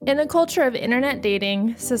In a culture of internet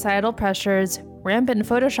dating, societal pressures, rampant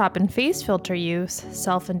Photoshop and face filter use,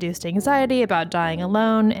 self-induced anxiety about dying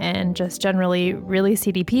alone, and just generally really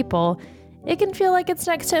seedy people, it can feel like it's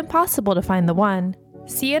next to impossible to find the one.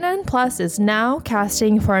 CNN Plus is now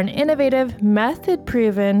casting for an innovative,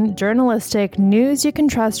 method-proven, journalistic,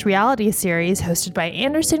 news-you-can-trust reality series hosted by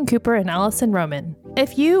Anderson Cooper and Allison Roman.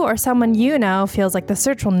 If you or someone you know feels like the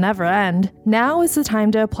search will never end, now is the time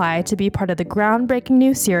to apply to be part of the groundbreaking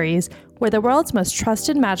new series where the world's most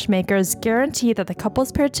trusted matchmakers guarantee that the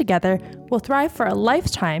couples paired together will thrive for a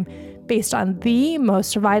lifetime based on the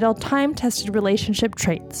most vital time-tested relationship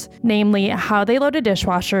traits, namely how they load a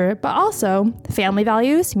dishwasher, but also family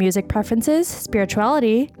values, music preferences,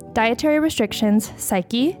 spirituality, dietary restrictions,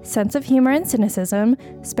 psyche, sense of humor and cynicism,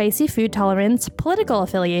 spicy food tolerance, political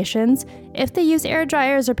affiliations, if they use air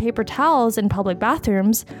dryers or paper towels in public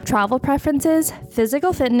bathrooms, travel preferences,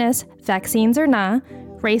 physical fitness, vaccines or nah,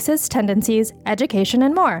 racist tendencies, education,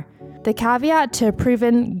 and more. The caveat to a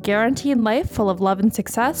proven, guaranteed life full of love and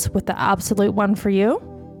success with the absolute one for you?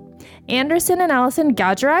 Anderson and Allison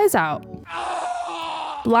gouge your eyes out.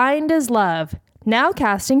 Blind as Love, now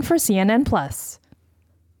casting for CNN Plus.